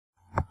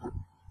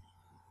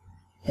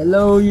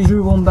Hello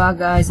user, welcome back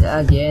guys.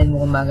 Again,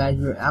 welcome back guys.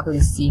 We're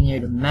actually seeing here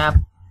the map.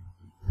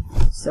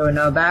 So we're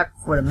now back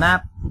for the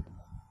map.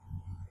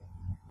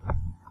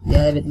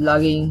 Yeah, a bit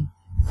lagging.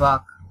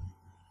 Fuck.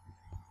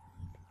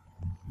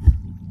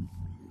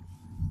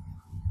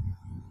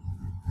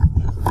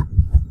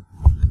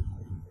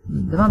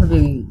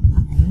 The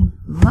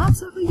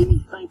map's actually giving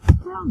me quite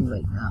wrong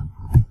right now.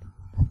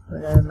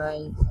 But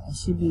I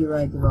should be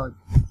right about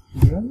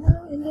here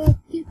now in the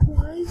tip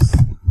wise.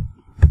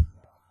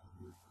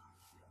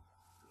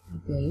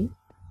 Okay.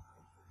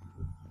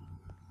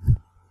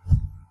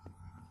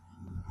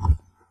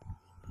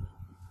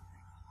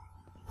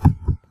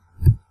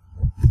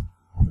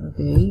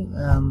 Okay,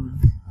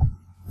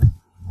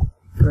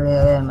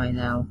 where am I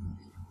now?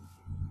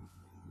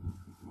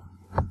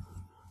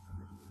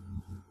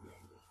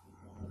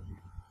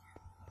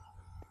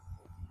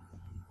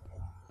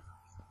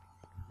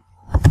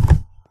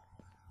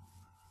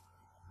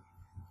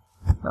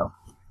 Oh.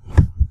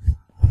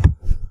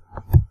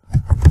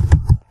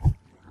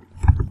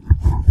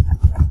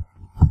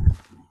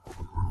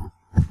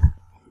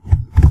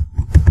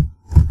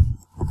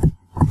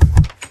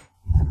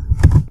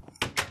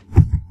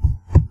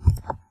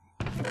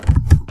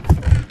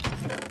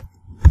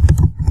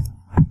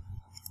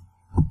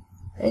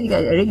 I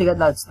really got a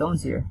lot of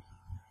stones here.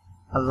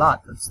 A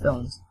lot of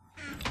stones.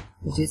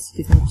 Let's just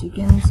get some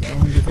chickens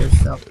and get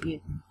ourselves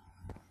eaten.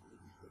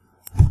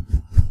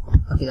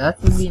 Okay,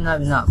 that would be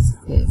not enough.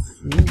 Okay,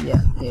 3,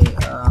 yeah, okay,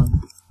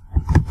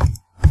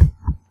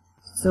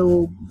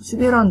 so, should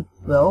be around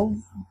 12.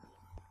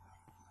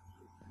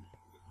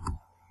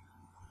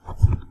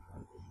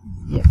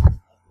 Yep.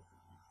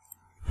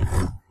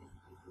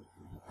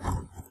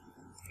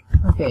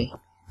 Okay.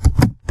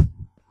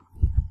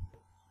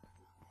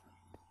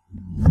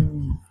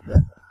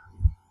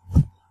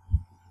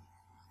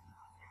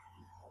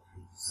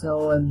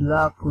 So a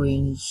block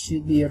range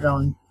should be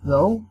around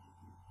 12.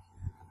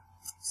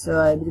 So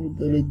I actually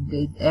did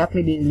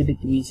a little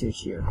bit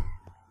research here.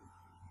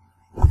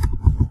 What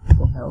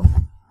the hell?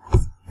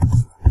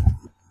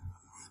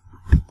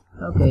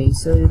 Okay,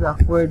 so it's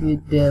awkward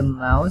with the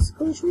mouse.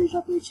 Oh, sure, it's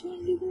actually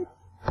changing it.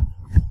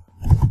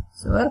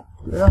 So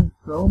around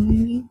 12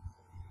 maybe?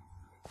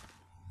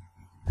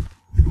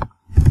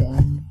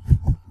 10.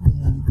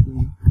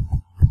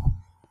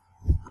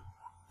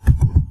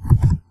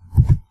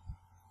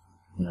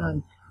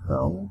 Around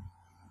 12.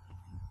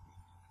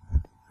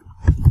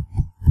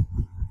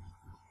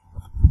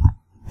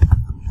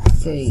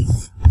 Okay.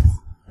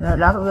 Now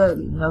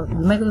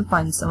we might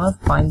find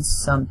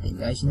something,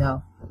 guys. You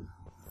know,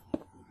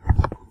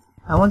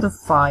 I want to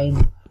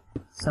find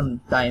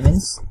some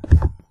diamonds.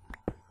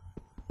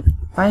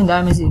 Finding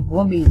diamonds, it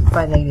won't be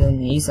finding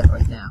an ASAP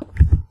right now.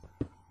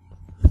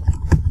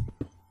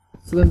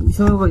 So I'm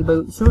going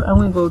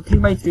to go 3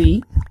 by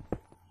 3.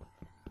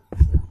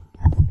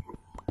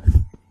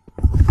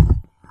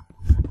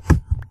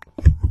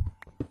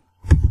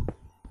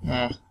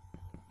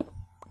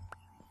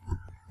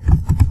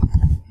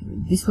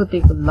 This will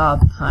take a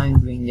lot of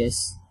time doing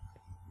this.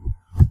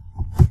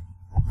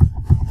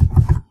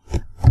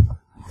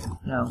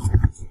 No.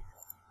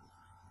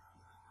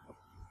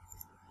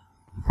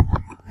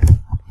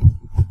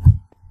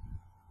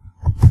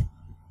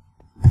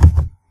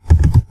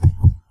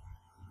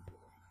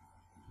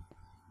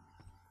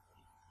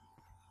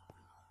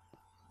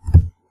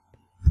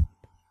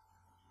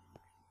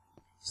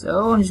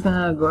 So I'm just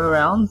gonna go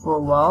around for a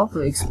while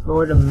to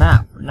explore the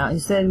map. Now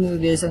instead of doing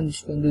this, I'm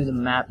just gonna do the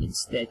map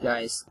instead,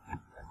 guys.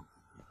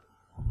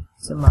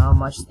 Somehow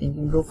much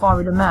thinking go far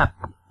with the map.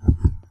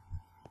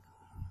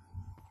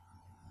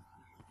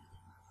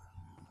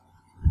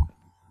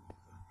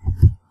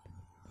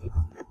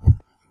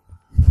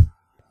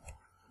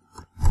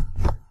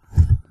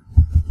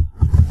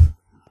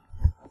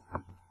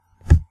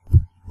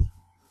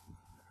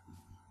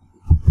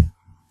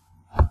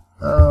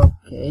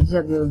 Okay, just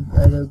have to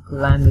either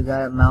climb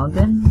the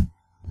mountain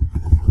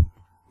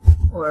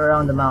or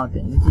around the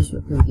mountain, which is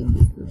what we can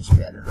do much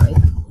better, right?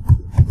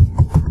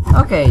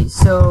 Okay,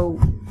 so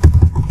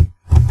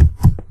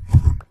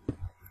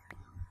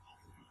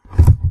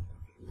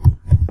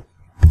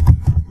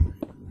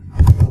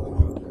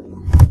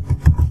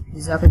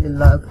this is actually a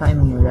lot of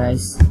climbing here,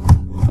 guys.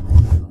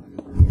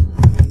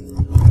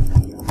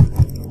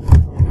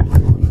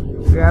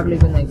 We're actually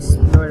gonna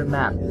explore the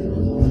map.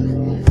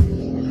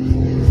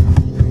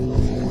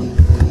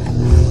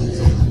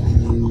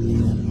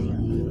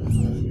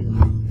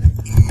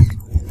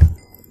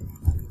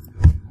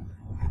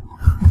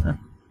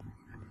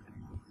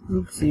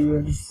 Oopsie,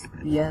 we're just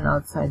beyond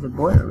outside the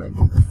border already.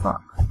 What the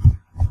fuck?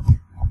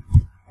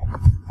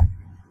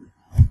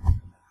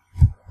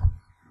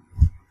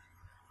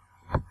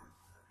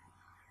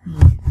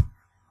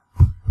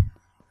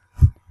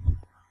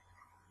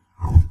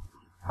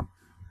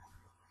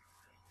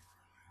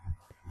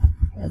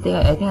 I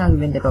think I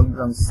went the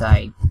wrong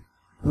side.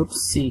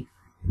 Oopsie.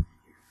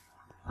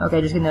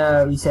 Okay, just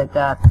gonna reset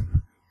that.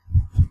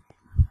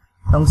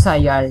 Wrong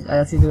side, guys. I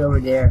have to do it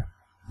over there.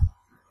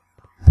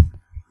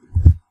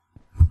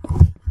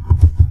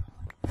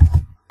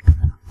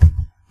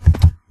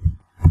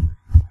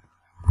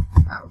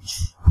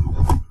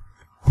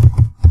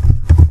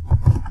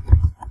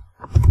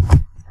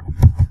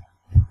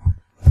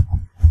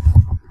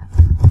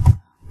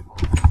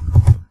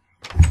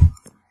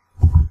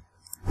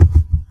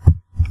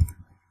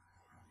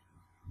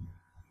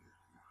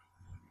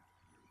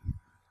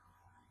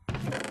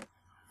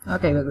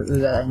 Okay, we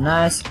got a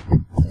nice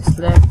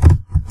slip.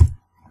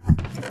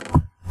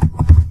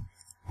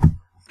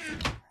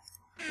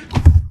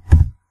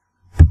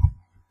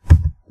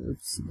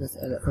 Oops, let's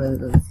add a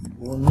little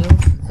bone meal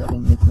so I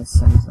can make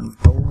myself some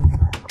bone.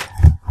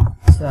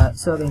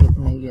 So I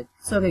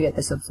can get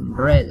myself some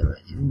bread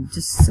already. I'm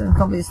just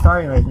completely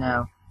starting right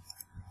now.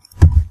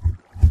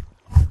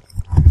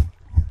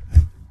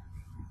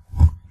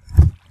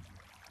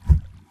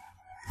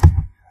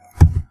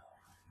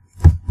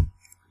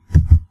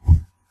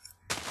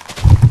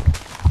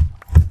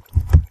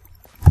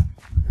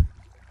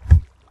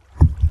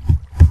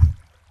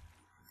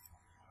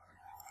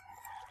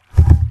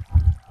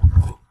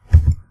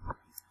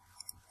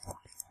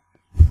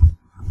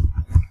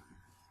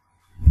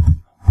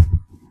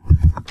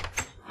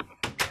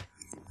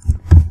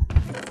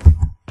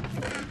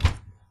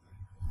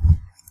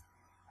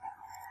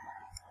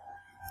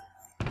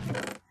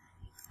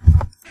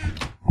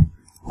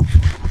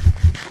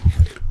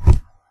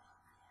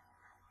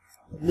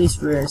 At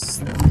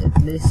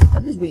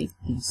least we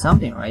did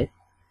something, right?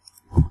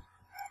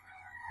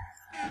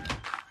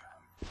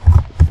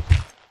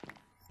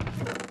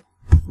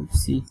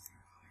 Oopsie.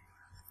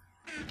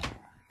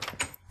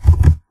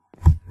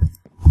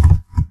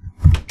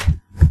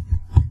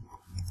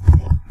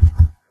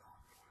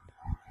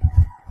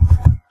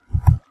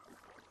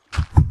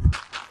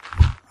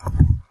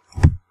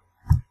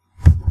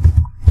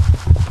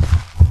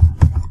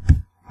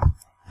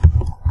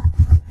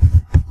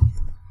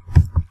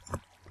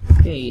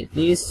 Okay, at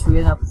least we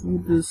got enough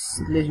food, at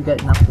least we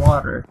got enough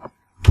water.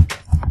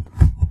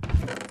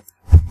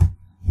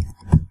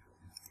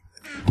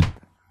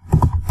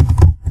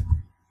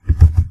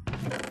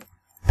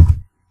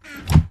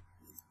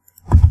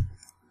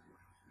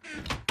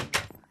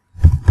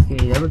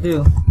 Okay, that will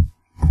do.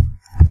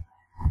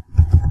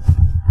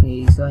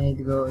 Okay, so I need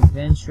to go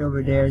adventure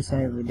over there,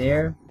 side over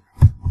there.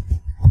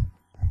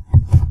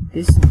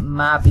 This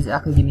map is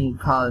actually giving me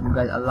column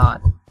guys a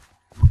lot.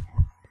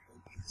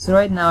 So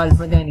right now, the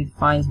first thing I need to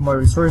find is more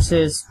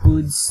resources,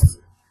 foods.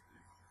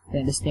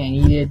 Then this thing I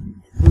needed: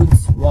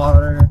 foods,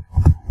 water,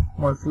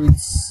 more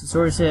foods,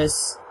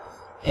 resources,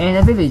 and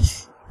a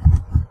village.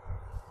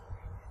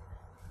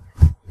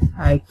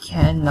 I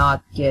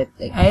cannot get.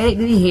 I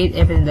really hate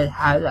everything that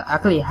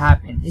actually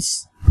happened. I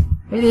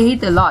really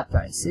hate a lot,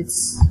 guys.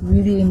 It's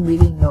really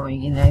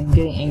annoying, and I'm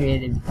getting angry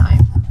at every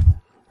time.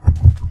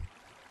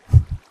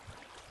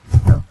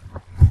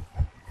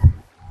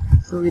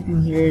 So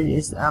within here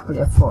is actually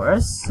a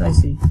forest. I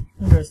see.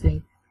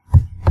 Interesting.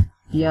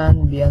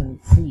 Beyond the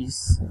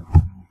trees,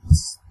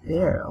 it's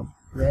there a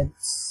red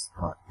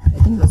spot. I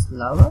think that's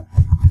lava.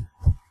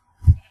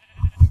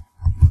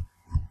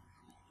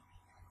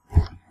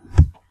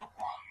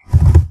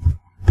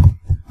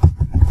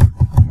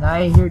 Now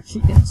I hear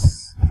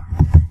chickens.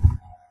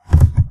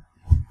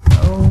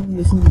 Oh,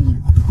 yes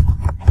indeed.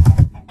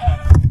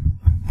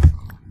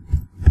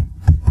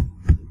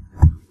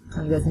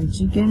 I got some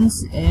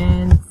chickens,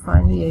 and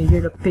finally I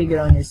hear the pig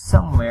around here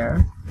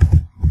somewhere.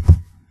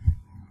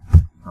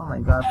 Oh my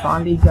god,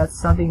 finally got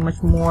something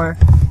much more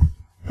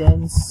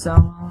than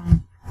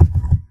some...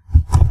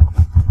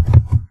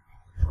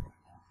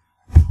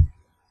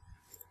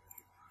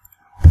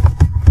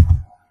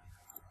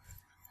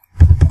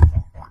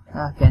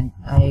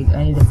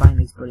 I need to find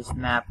this for this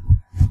map.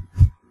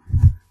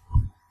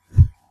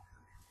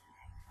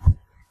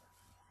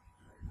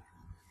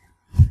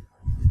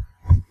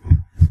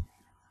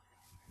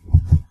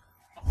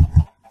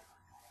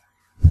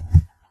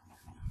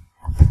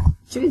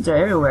 Chickens are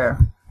everywhere.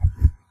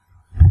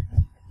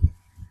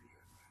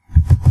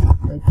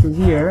 Right through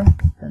here,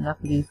 can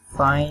actually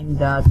find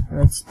that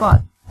red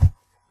spot.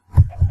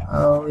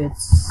 Oh,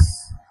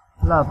 it's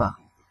lava.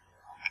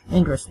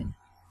 Interesting.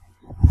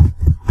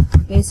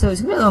 Okay, so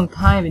it's been a long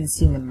time I've been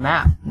seeing the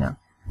map. No,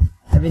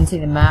 I've been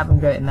seeing the map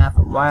and got a map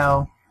for a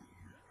while.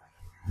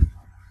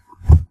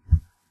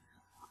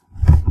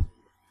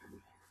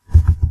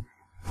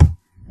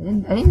 I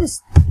think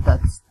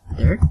that's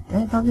dirt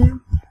right out there.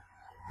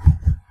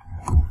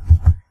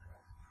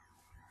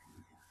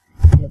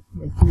 Yep,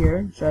 right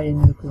here. Try to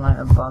look line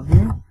above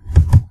here.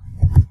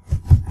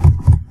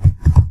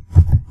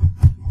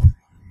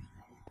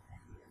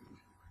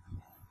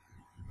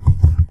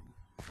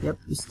 Yep,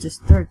 it's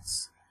just dirt.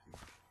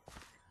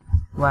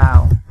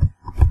 Wow.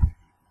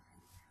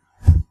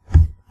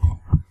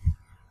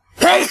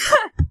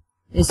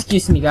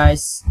 Excuse me,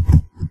 guys.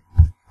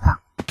 Ow.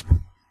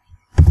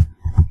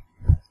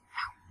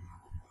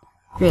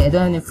 Great, I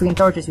don't have any freaking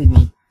torches with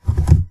me.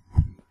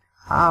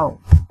 How?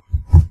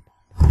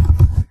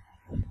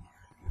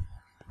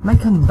 Am I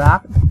coming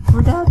back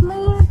for that,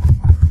 man?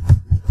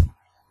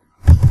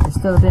 There's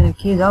still been a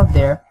kid out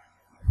there.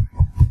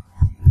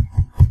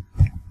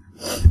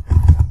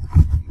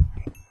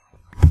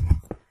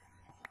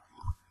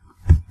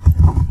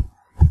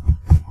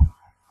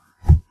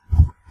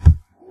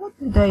 What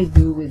did I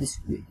do with the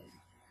squid?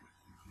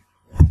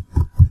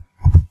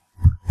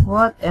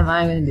 What am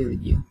I gonna do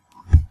with you?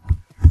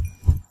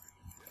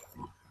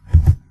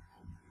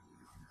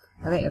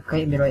 I think I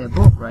can't be right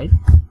above, right?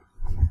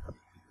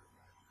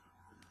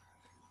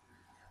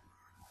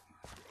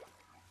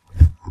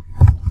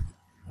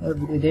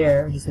 over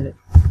there. Just if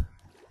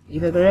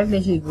I correctly,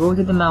 I should go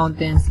to the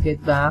mountains to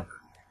get back.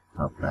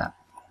 Oh crap.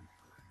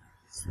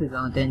 Stupid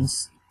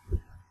mountains.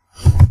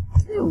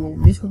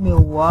 Ew, this will be a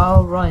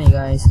while running,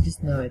 guys.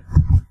 Just know it.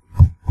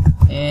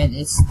 And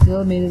it's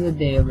still middle of the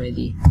day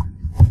already.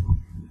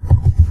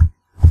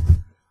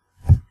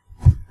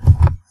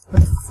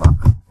 What the fuck?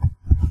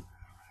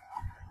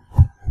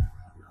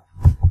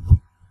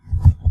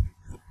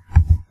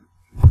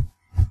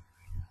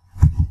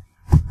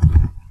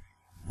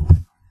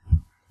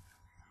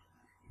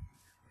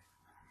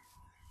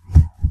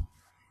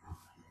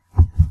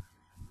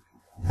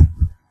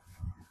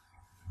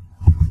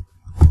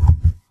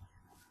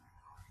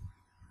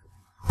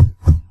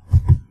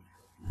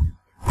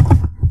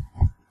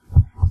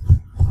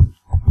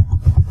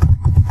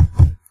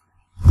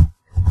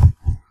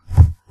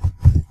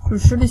 For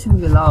sure this will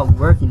be a lot of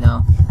work, you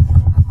know.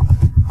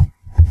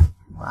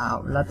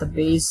 Wow, a lot of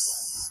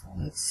base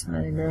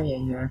expanded area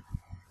here.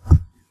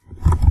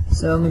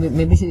 So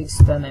maybe I should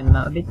expand my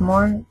map a bit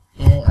more.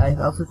 And I've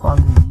also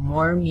found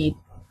more meat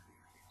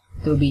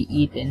to be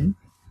eaten.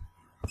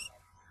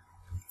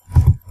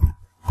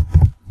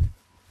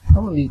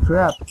 Holy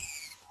crap.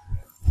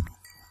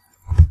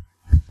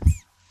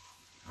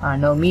 Ah,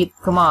 no meat,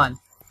 come on.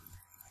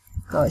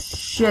 Go,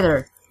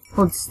 shitter.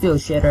 Hold still,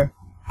 shitter.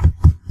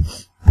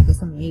 Get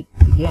some meat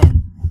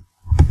again.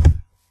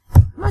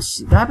 How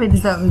much rapid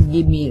does that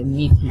give me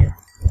meat here?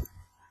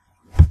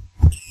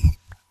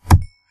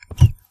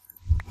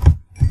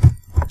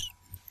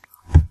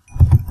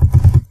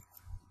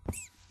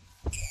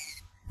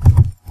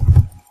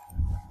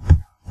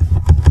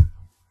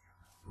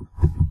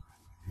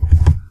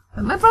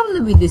 My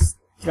problem with these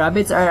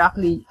rabbits are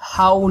actually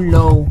how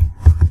low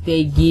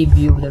they give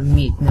you the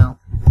meat now.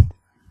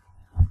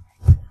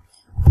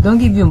 Don't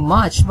give you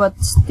much, but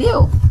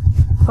still.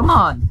 Come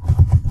on.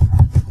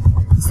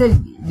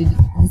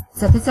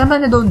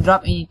 Sometimes they don't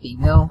drop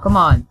anything, no? Come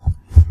on.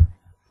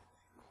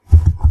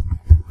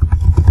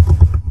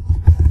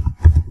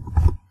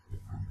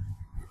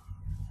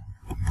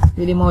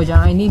 Really, Mojang,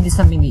 I need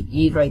something to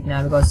eat right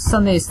now because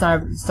Sunday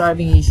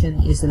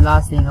starvation is the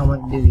last thing I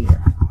want to do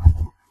here.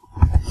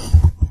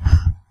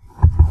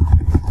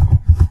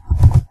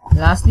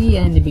 Lastly,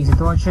 and the big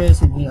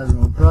torches with me a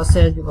little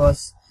process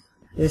because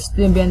there's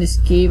still behind this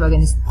cave I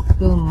can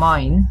still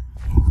mine.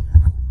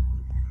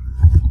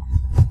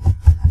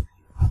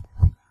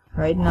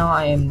 Right now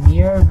I am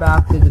near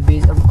back to the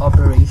base of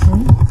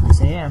operation.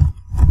 Yes I am.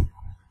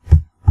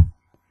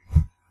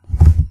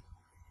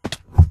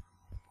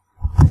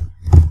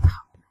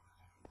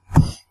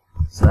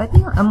 So I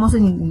think I'm also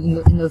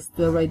in the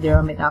field right there.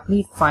 I might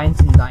actually find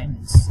some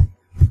diamonds.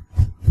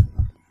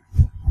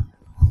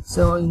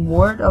 So in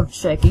word of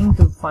checking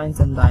to find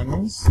some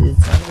diamonds,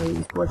 it's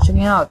actually worth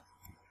checking out.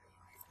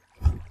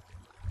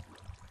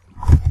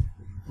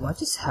 What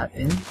just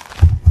happened?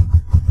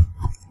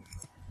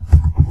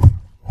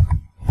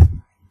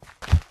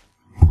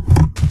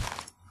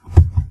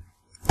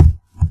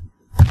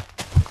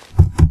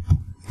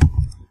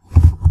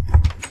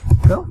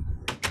 Go.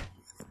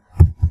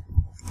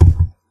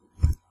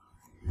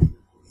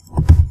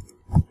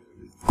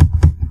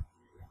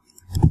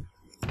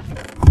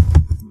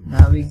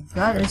 Now we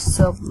got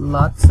ourselves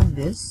lots of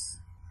this.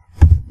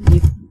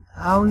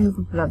 How you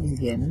could grab this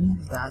again?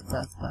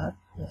 That.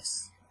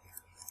 Yes.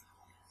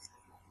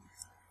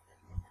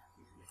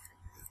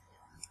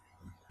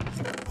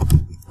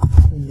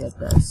 We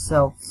get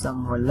ourselves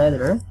some more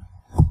leather.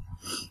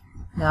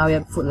 Now we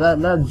have a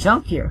lot of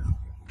junk here.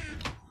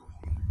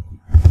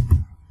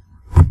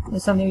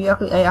 There's something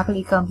I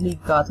actually currently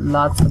got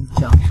lots of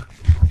junk.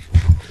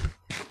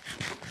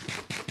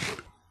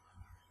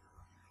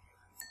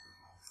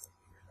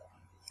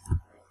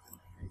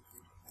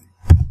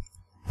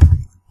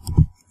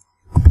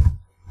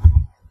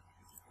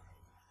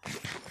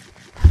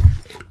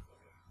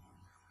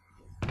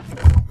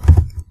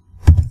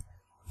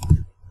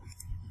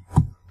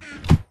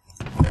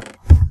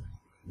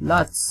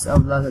 Lots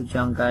of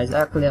junk, guys.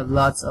 I actually have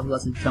lots of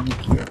junk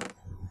here.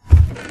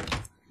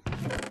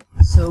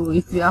 So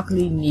if you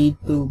actually need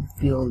to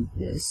build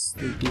this,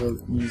 to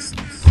build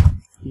instance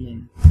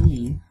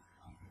TNT,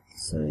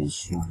 so it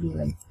should be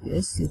like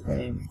this if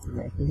I am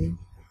correctly.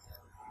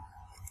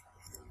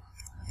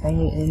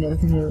 And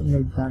everything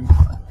in done.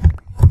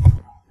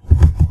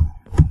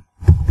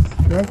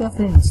 Do I got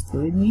flint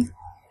still with me?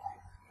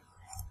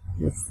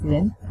 The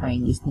flint, I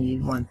just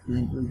need one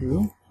flint will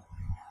do.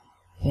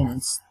 And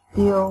it's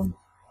still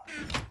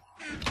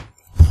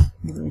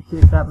I'm going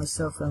to grab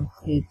myself some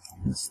flint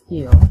and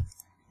steel.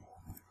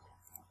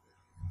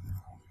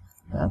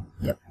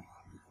 Yep.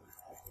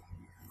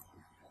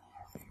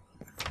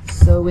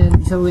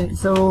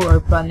 So our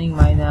planning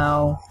right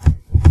now,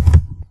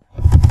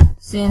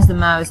 since the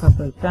map is not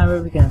for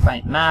camera, we can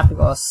find map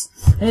because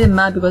I need a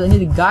map because I need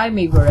to guide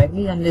me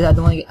correctly, and I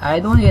don't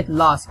want to get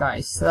lost,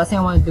 guys. So last thing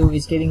I want to do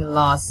is getting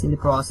lost in the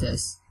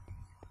process.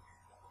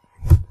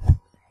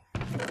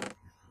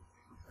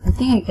 I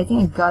think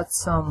I got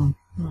some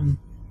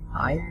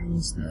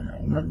irons. No,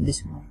 not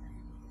this one.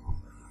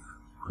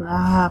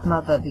 Crap,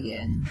 not that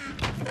again.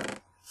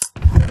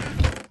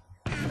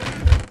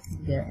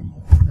 There,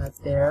 not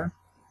there.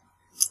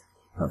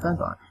 Oh,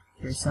 gunpowder.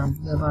 Here's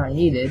some gunpowder I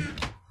needed.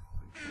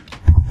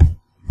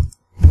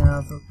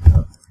 Now,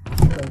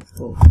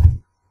 gold.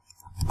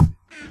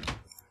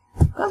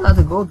 Got lots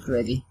of gold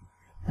ready.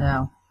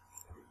 Now.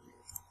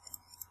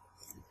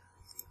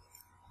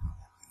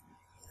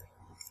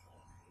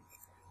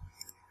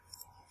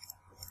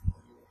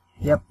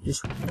 Yep,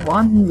 just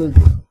one will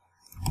do.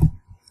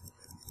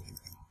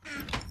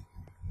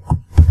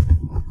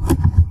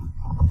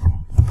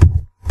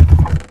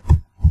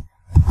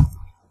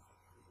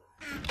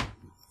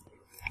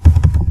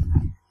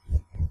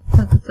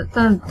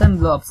 Time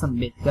blow up some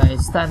bit,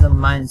 guys. Time to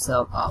mine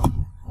itself up.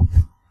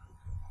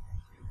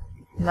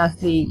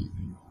 Lastly,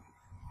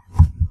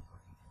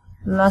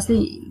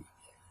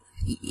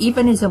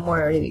 even if some more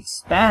really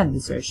expand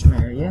the search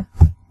area,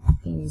 I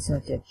think it's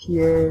not yet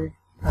here.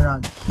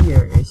 Around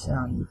here is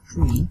around the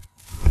tree,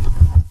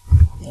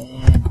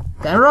 and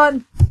then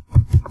run.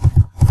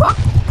 Fuck.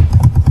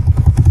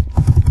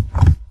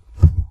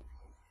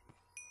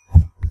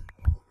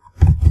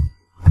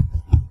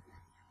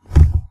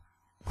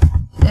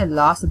 I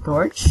lost the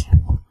torch.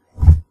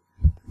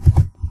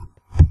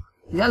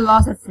 I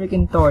lost a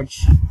freaking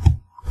torch.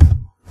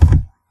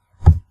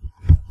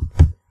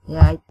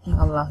 Yeah, I think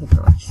I lost the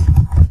torch.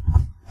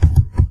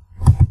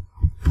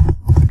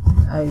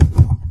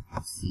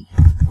 Let's see.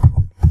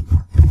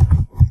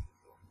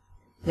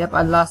 Yep,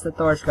 I lost the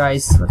torch,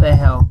 guys. What the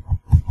hell?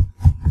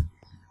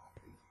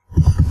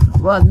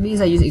 Well, at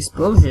least I used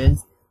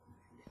explosions.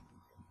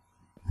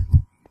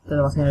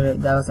 That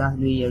was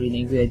actually a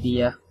really good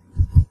idea.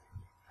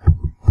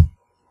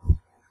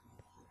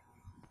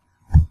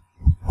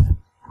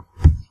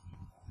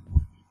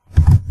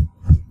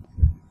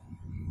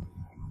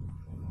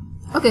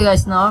 Okay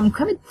guys, now I'm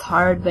kind of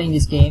tired playing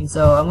this game,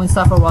 so I'm gonna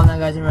stop for a while now,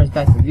 guys. Remember,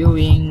 guys, for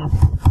viewing.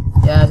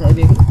 Yeah,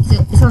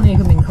 it's only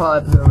been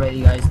 12 episodes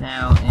already, guys,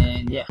 now,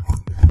 and yeah.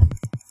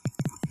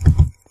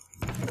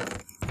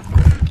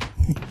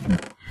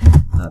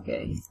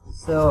 Okay,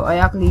 so I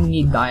actually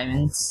need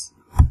diamonds.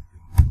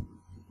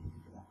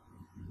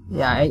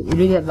 Yeah, I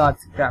really have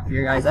lots of crap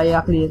here, guys. I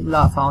actually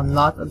found a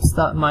lot of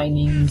stuff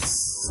mining,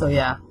 so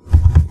yeah.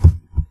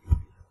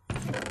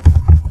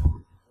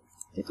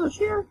 It was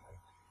here.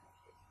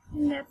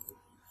 Yep.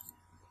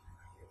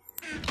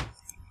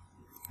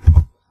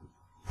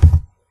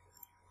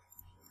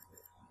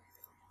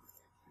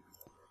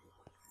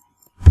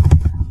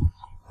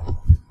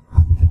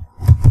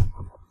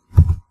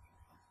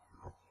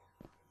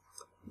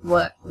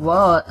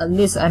 Well, at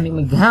least I made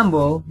my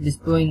gamble.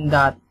 Just doing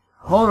that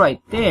hole right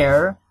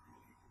there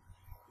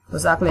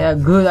was actually a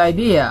good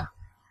idea,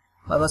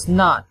 but was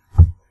not.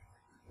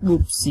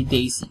 Oopsie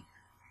daisy.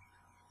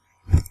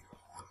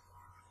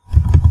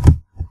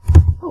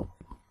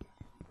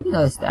 You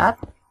notice that?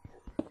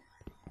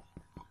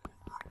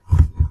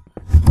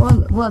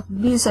 Well, at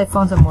least I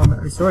found some more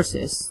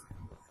resources.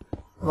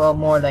 Well,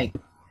 more like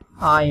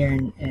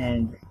iron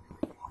and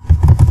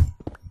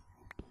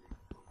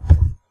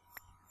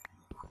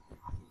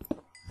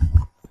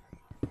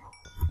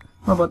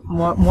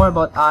more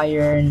about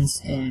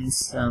irons and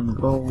some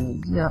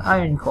gold. Yeah,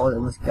 iron coal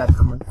that was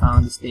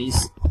found these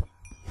days.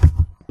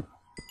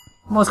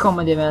 Most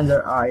common demands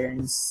are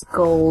irons,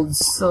 golds,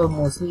 so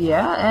mostly,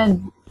 yeah,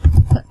 and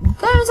that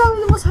is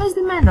actually the most highest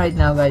demand right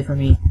now, guys, for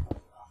me.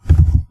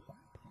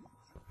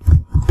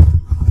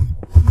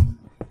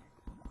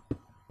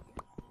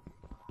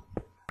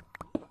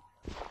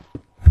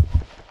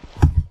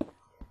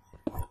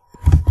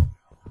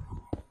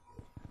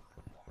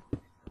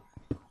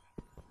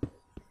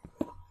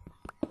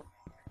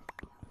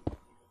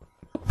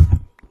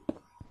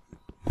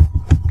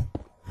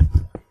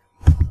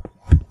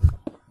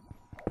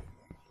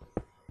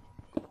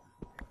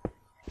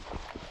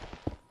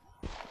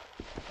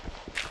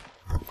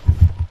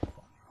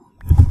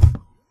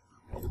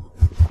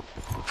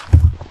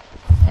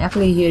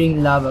 Actually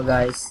hearing lava,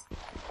 guys.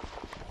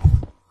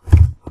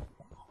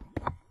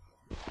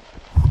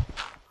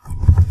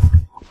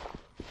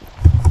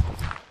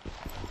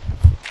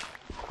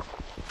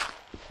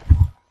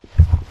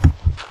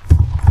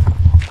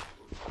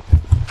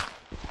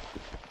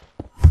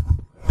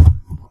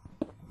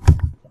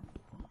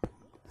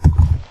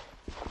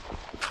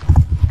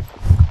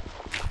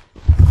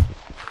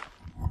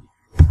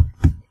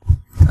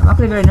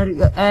 Very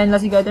nerdy, and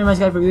lastly, guys, thank you very much,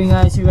 guys, for viewing,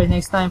 guys. See you guys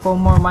next time for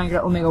more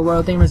Minecraft Omega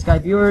World. Thank you very much,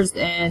 guys, viewers,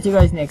 and see you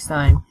guys next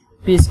time.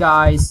 Peace,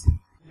 guys.